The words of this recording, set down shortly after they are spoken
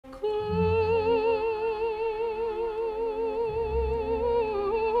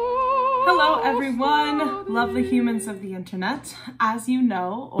Hello everyone, lovely humans of the internet. As you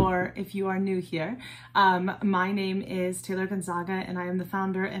know, or if you are new here, my name is Taylor Gonzaga and I am the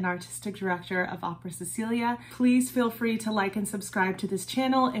founder and artistic director of Opera Sicelia. Please feel free to like and subscribe to this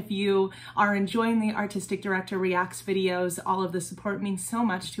channel if you are enjoying the Artistic Director Reacts videos. All of the support means so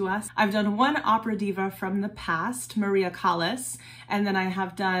much to us. I've done one opera diva from the past, Maria Callas, and then I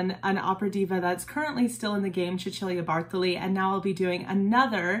have done an opera diva that's currently still in the game, CECILIA Bartoli, and now I'll be doing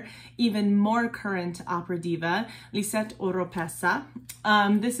another even more current opera diva, Lisette Oropesa.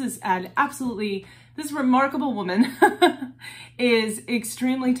 This remarkable woman is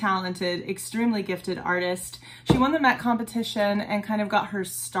extremely talented, extremely gifted artist. She won the Met competition and kind of got her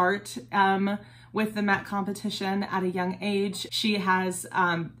start with the Met competition at a young age. She has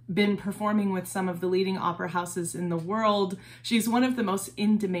been performing with some of the leading opera houses in the world. She's one of the most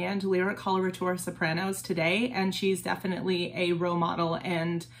in-demand lyric coloratura sopranos today, and she's definitely a role model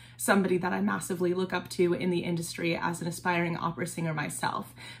and somebody that I massively look up to in the industry as an aspiring opera singer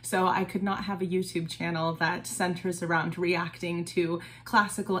myself. So I could not have a YouTube channel that centers around reacting to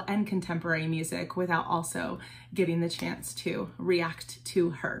classical and contemporary music without also getting the chance to react to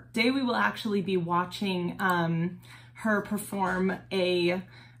her. Today we will actually be watching her perform a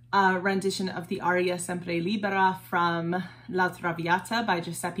rendition of the aria Sempre Libera from La Traviata by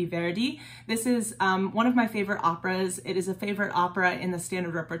Giuseppe Verdi. This is one of my favorite operas. It is a favorite opera in the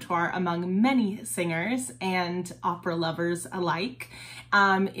standard repertoire among many singers and opera lovers alike.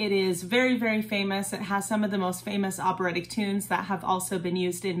 It is very, very famous. It has some of the most famous operatic tunes that have also been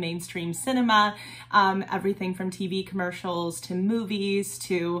used in mainstream cinema, everything from TV commercials to movies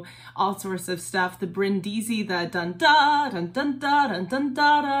to all sorts of stuff. The Brindisi, the dun-da, dun-dun-da,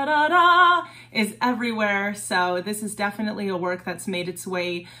 dun-dun-da, da-da, is everywhere. So this is definitely a work that's made its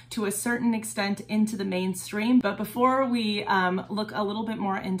way to a certain extent into the mainstream. But before we look a little bit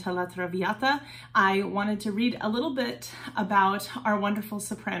more into La Traviata, I wanted to read a little bit about our wonderful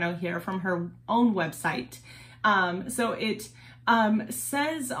soprano here from her own website. So it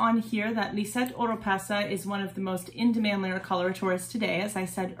says on here that Lisette Oropesa is one of the most in-demand lyric coloraturists today. As I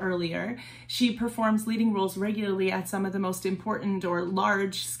said earlier, she performs leading roles regularly at some of the most important or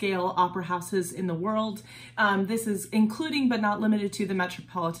large-scale opera houses in the world. This is including but not limited to the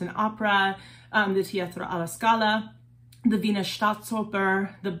Metropolitan Opera, the Teatro alla Scala, the Wiener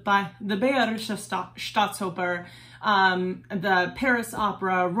Staatsoper, the Bayerische Staatsoper, the Paris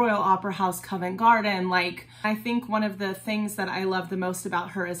Opera, Royal Opera House, Covent Garden. Like, I think one of the things that I love the most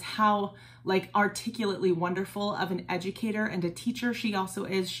about her is how articulately wonderful of an educator and a teacher she also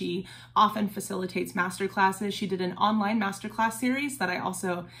is. She often facilitates masterclasses. She did an online masterclass series that I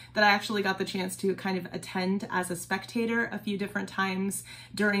actually got the chance to kind of attend as a spectator a few different times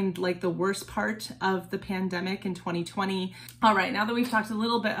during the worst part of the pandemic in 2020. All right, now that we've talked a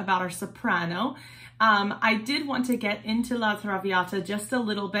little bit about our soprano, I did want to get into La Traviata just a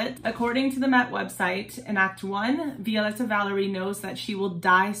little bit. According to the Met website, in Act 1, Violetta Valery knows that she will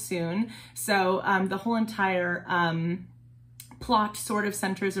die soon. So the whole entire plot sort of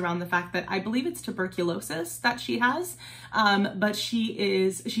centers around the fact that I believe it's tuberculosis that she has, but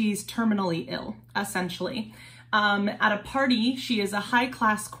she's terminally ill, essentially. At a party, she is a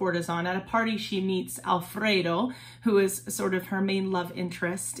high-class courtesan. At a party, she meets Alfredo, who is sort of her main love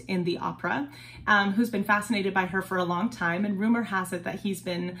interest in the opera, who's been fascinated by her for a long time. And rumor has it that he's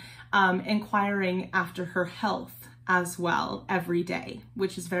been inquiring after her health as well every day,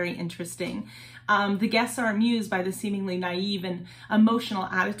 which is very interesting. The guests are amused by the seemingly naive and emotional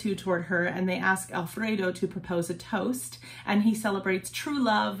attitude toward her, and they ask Alfredo to propose a toast, and he celebrates true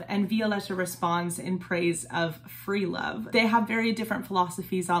love, and Violetta responds in praise of free love. They have very different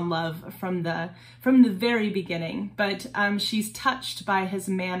philosophies on love from the very beginning, but she's touched by his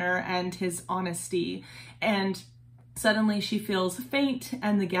manner and his honesty, and suddenly she feels faint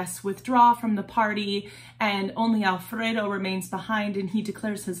and the guests withdraw from the party and only Alfredo remains behind, and he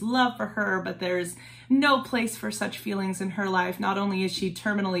declares his love for her, but there's no place for such feelings in her life. Not only is she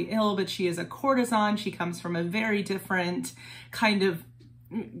terminally ill, but she is a courtesan. She comes from a very different kind of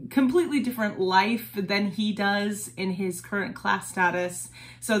completely different life than he does in his current class status.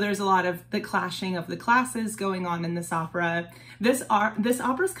 So there's a lot of the clashing of the classes going on in this opera. This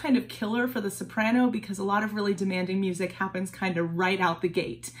opera's kind of killer for the soprano because a lot of really demanding music happens kind of right out the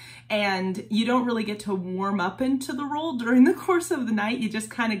gate. And you don't really get to warm up into the role during the course of the night. You just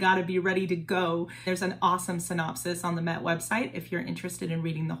kind of got to be ready to go. There's an awesome synopsis on the Met website if you're interested in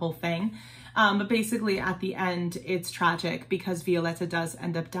reading the whole thing. But basically at the end, it's tragic because Violetta does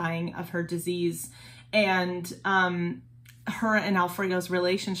end up dying of her disease. And her and Alfredo's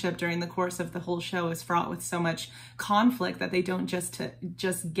relationship during the course of the whole show is fraught with so much conflict that they don't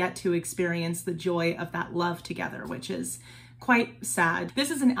just get to experience the joy of that love together, which is quite sad.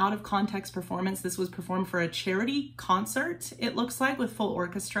 This is an out of context performance. This was performed for a charity concert, it looks like, with full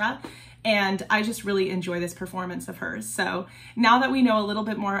orchestra. And I just really enjoy this performance of hers. So now that we know a little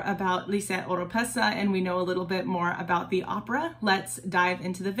bit more about Lisette Oropesa and we know a little bit more about the opera, let's dive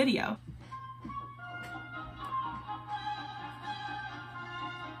into the video.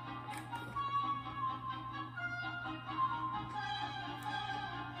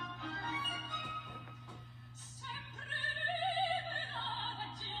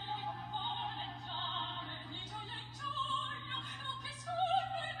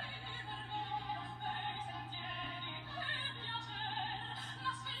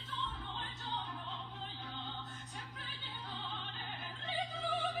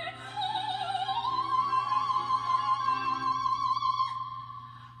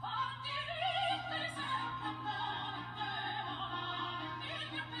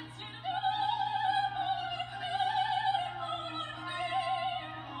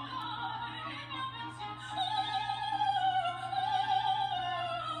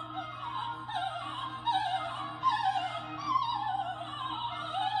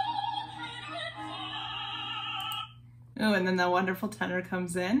 Oh, and then the wonderful tenor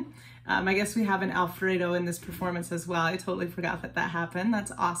comes in. I guess we have an Alfredo in this performance as well. I totally forgot that that happened.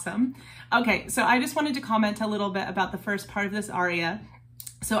 That's awesome. Okay, so I just wanted to comment a little bit about the first part of this aria.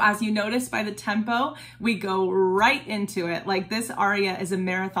 So as you notice by the tempo, we go right into it. Like, this aria is a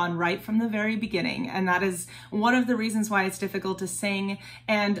marathon right from the very beginning. And that is one of the reasons why it's difficult to sing.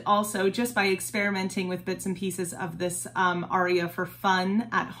 And also just by experimenting with bits and pieces of this aria for fun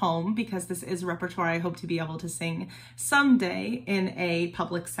at home, because this is repertoire I hope to be able to sing someday in a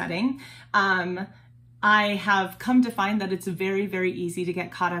public setting. I have come to find that it's very, very easy to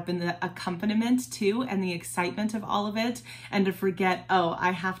get caught up in the accompaniment too, and the excitement of all of it, and to forget, oh,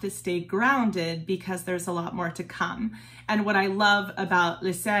 I have to stay grounded because there's a lot more to come. And what I love about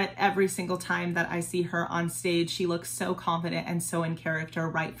Lisette, every single time that I see her on stage, she looks so confident and so in character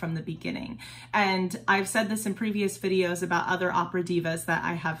right from the beginning. And I've said this in previous videos about other opera divas that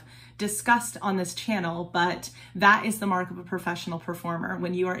I have discussed on this channel, but that is the mark of a professional performer,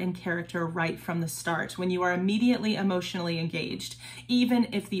 when you are in character right from the start, when you are immediately emotionally engaged, even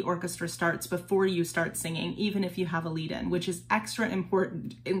if the orchestra starts before you start singing, even if you have a lead-in, which is extra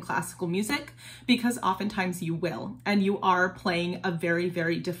important in classical music because oftentimes you will, and you are playing a very,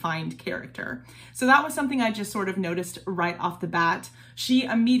 very defined character. So that was something I just sort of noticed right off the bat. She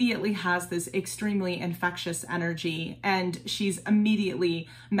immediately has this extremely infectious energy, and she's immediately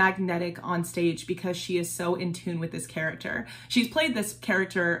magnetic on stage because she is so in tune with this character. She's played this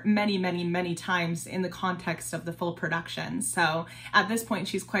character many, many, many times in the context of the full production. So at this point,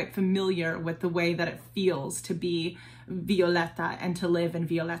 she's quite familiar with the way that it feels to be Violetta and to live in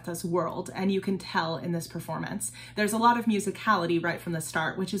Violetta's world. And you can tell in this performance. There's a lot of musicality right from the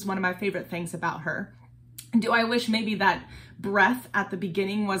start, which is one of my favorite things about her. Do I wish maybe that breath at the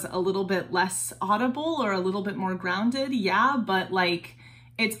beginning was a little bit less audible or a little bit more grounded? Yeah, but like,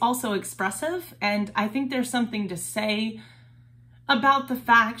 it's also expressive. And I think there's something to say about the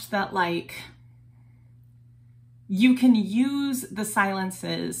fact that, like, you can use the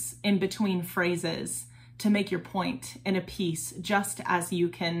silences in between phrases to make your point in a piece just as you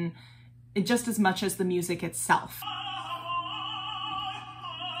can, just as much as the music itself.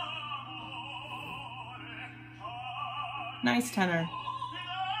 Nice tenor.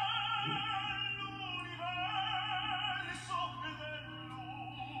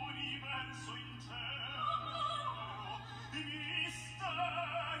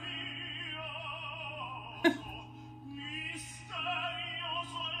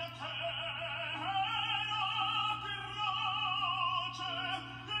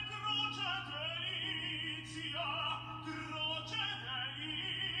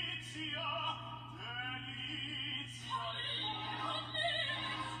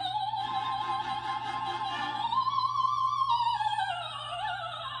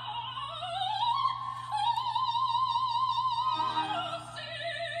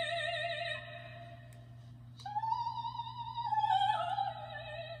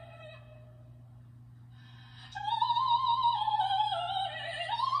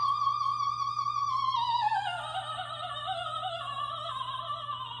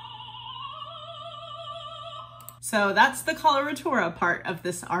 So that's the coloratura part of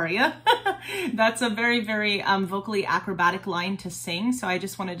this aria. That's a very, very vocally acrobatic line to sing. So I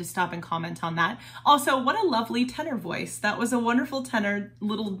just wanted to stop and comment on that. Also, what a lovely tenor voice. That was a wonderful tenor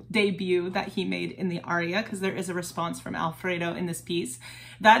little debut that he made in the aria, because there is a response from Alfredo in this piece.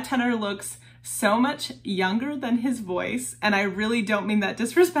 That tenor looks so much younger than his voice, and I really don't mean that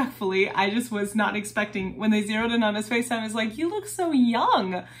disrespectfully. I just was not expecting, when they zeroed in on his face, I was like, you look so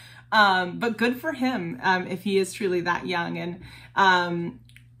young. But good for him if he is truly that young. And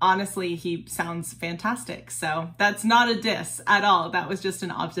honestly, he sounds fantastic. So that's not a diss at all. That was just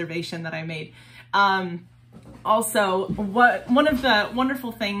an observation that I made. Also, one of the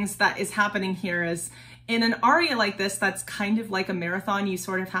wonderful things that is happening here is, in an aria like this, that's kind of like a marathon, you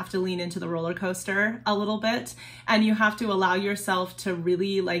sort of have to lean into the roller coaster a little bit, and you have to allow yourself to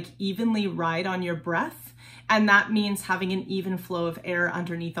really like evenly ride on your breath. And that means having an even flow of air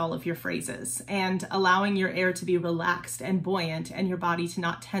underneath all of your phrases and allowing your air to be relaxed and buoyant and your body to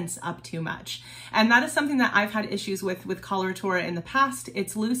not tense up too much. And that is something that I've had issues with coloratura in the past.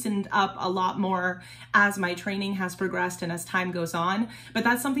 It's loosened up a lot more as my training has progressed and as time goes on. But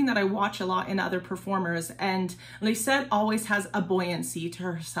that's something that I watch a lot in other performers. And Lisette always has a buoyancy to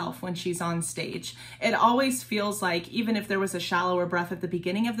herself when she's on stage. It always feels like, even if there was a shallower breath at the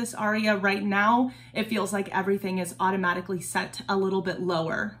beginning of this aria, right now, it feels like everything is automatically set a little bit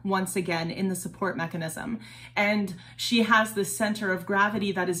lower once again in the support mechanism. And she has this center of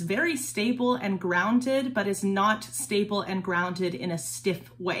gravity that is very stable and grounded, but is not stable and grounded in a stiff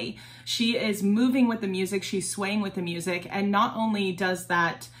way. She is moving with the music, she's swaying with the music, and not only does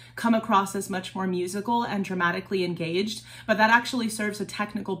that come across as much more musical and dramatically engaged, but that actually serves a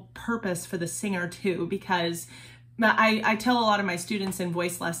technical purpose for the singer too, because I tell a lot of my students in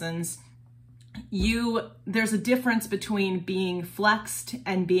voice lessons, there's a difference between being flexed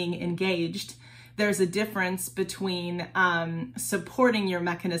and being engaged. There's a difference between supporting your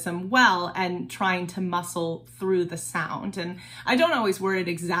mechanism well and trying to muscle through the sound. And I don't always word it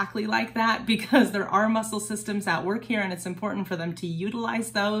exactly like that, because there are muscle systems at work here and it's important for them to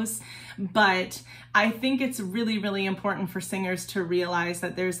utilize those. But I think it's really, really important for singers to realize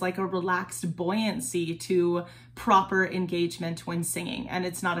that there's like a relaxed buoyancy to proper engagement when singing, and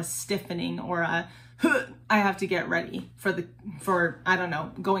it's not a stiffening or a I have to get ready for I don't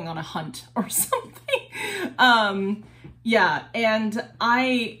know, going on a hunt or something. Yeah, and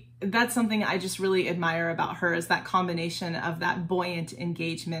that's something I just really admire about her, is that combination of that buoyant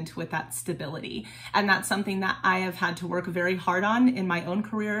engagement with that stability. And that's something that I have had to work very hard on in my own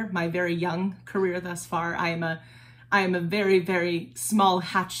career, my very young career thus far. I am a very, very small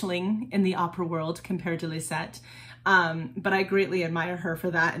hatchling in the opera world compared to Lisette. But I greatly admire her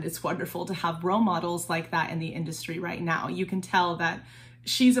for that. And it's wonderful to have role models like that in the industry right now. You can tell that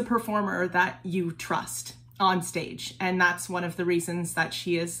she's a performer that you trust on stage. And that's one of the reasons that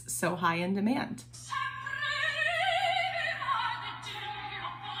she is so high in demand.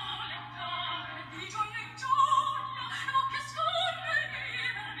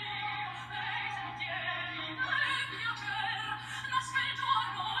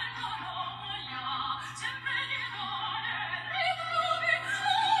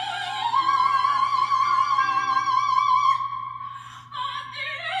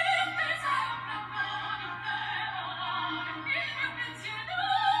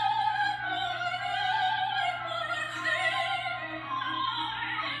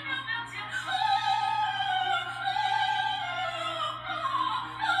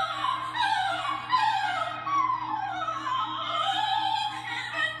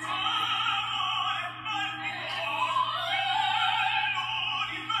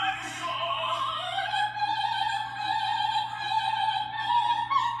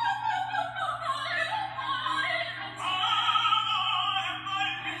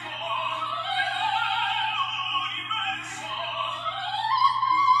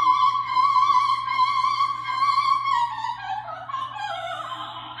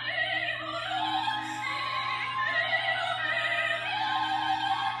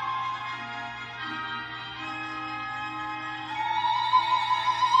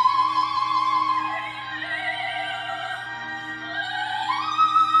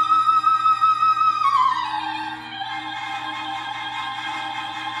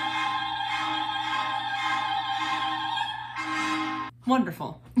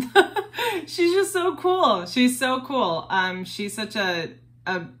 Wonderful. She's just so cool. She's so cool. She's such a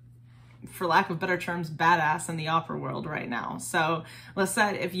for lack of better terms, badass in the opera world right now. So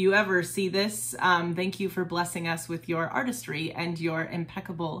Lisette, if you ever see this, thank you for blessing us with your artistry and your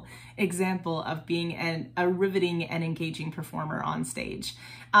impeccable example of being a riveting and engaging performer on stage.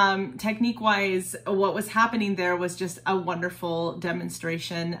 Technique-wise, what was happening there was just a wonderful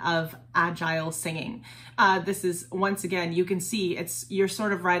demonstration of agile singing. This is, once again, you can see you're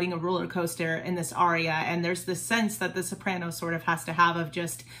sort of riding a roller coaster in this aria, and there's this sense that the soprano sort of has to have of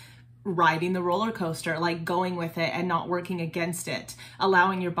just riding the roller coaster, like going with it and not working against it,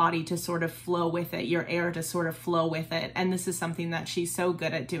 allowing your body to sort of flow with it, your air to sort of flow with it. And this is something that she's so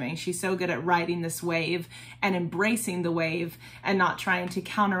good at doing. She's so good at riding this wave and embracing the wave and not trying to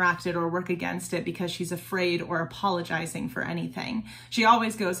counteract it or work against it because she's afraid or apologizing for anything. She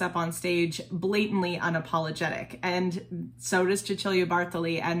always goes up on stage blatantly unapologetic. And so does Cecilia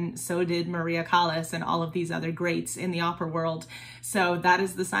Bartoli, and so did Maria Callas and all of these other greats in the opera world. So that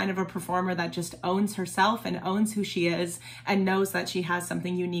is the sign of a performer that just owns herself and owns who she is and knows that she has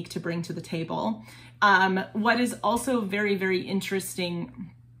something unique to bring to the table. What is also very, very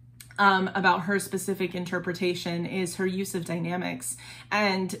interesting about her specific interpretation is her use of dynamics.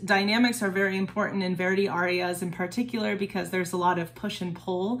 And dynamics are very important in Verdi arias in particular because there's a lot of push and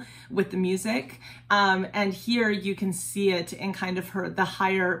pull with the music. And here you can see it in kind of the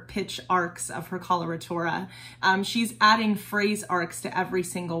higher pitch arcs of her coloratura. She's adding phrase arcs to every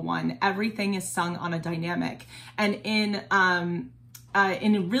single one. Everything is sung on a dynamic. And in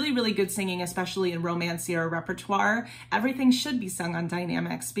really, really good singing, especially in romancier repertoire, everything should be sung on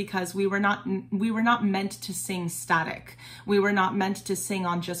dynamics because we were not meant to sing static. We were not meant to sing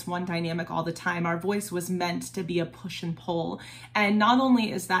on just one dynamic all the time. Our voice was meant to be a push and pull. And not only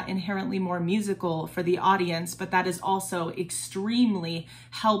is that inherently more musical for the audience, but that is also extremely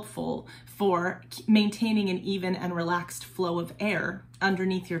helpful for maintaining an even and relaxed flow of air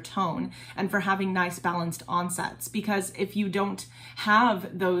underneath your tone and for having nice balanced onsets. Because if you don't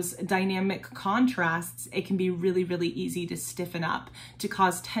have those dynamic contrasts, it can be really, really easy to stiffen up, to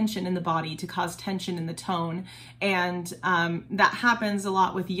cause tension in the body, to cause tension in the tone. And that happens a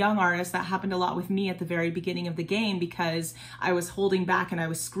lot with young artists. That happened a lot with me at the very beginning of the game because I was holding back and I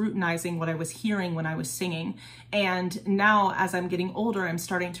was scrutinizing what I was hearing when I was singing. And now as I'm getting older, I'm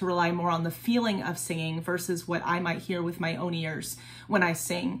starting to rely more on the feeling of singing versus what I might hear with my own ears when I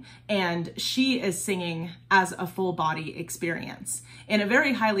sing. And she is singing as a full body experience in a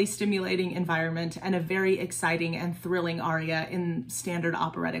very highly stimulating environment and a very exciting and thrilling aria in standard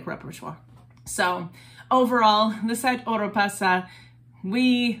operatic repertoire. So overall, Lisette Oropesa,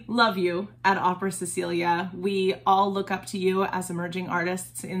 we love you at Opera Sicilia. We all look up to you as emerging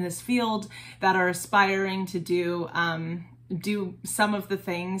artists in this field that are aspiring to do some of the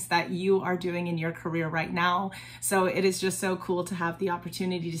things that you are doing in your career right now. So it is just so cool to have the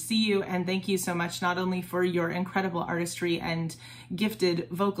opportunity to see you, and thank you so much not only for your incredible artistry and gifted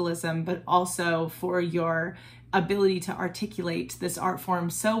vocalism, but also for your ability to articulate this art form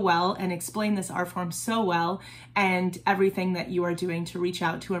so well and explain this art form so well, and everything that you are doing to reach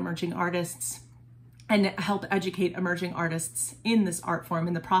out to emerging artists and help educate emerging artists in this art form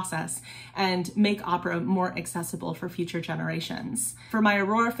in the process and make opera more accessible for future generations. For my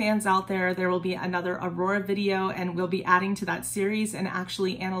Aurora fans out there, there will be another Aurora video, and we'll be adding to that series and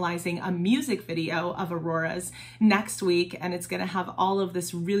actually analyzing a music video of Aurora's next week, and it's gonna have all of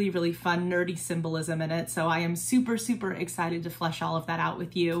this really, really fun nerdy symbolism in it. So I am super, super excited to flesh all of that out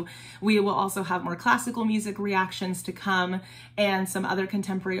with you. We will also have more classical music reactions to come and some other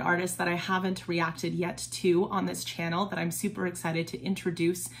contemporary artists that I haven't reacted yet to on this channel that I'm super excited to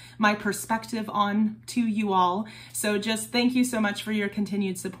introduce my perspective on to you all. So just thank you so much for your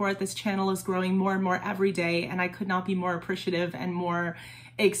continued support. This channel is growing more and more every day, and I could not be more appreciative and more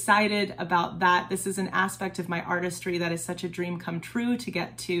excited about that. This is an aspect of my artistry that is such a dream come true to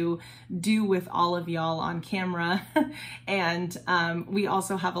get to do with all of y'all on camera. And we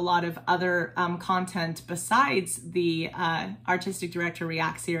also have a lot of other content besides the Artistic Director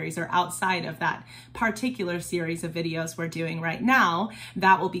React series, or outside of that particular series of videos we're doing right now,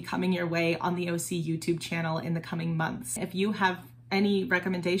 that will be coming your way on the OC YouTube channel in the coming months. If you have any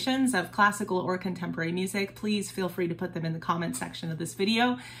recommendations of classical or contemporary music, please feel free to put them in the comment section of this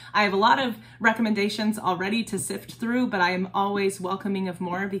video. I have a lot of recommendations already to sift through, but I am always welcoming of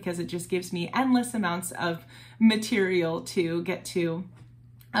more because it just gives me endless amounts of material to get to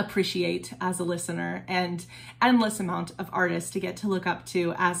appreciate as a listener, and endless amount of artists to get to look up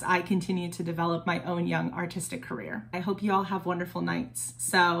to as I continue to develop my own young artistic career. I hope you all have wonderful nights.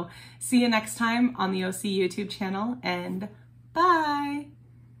 So see you next time on the OC YouTube channel, and bye.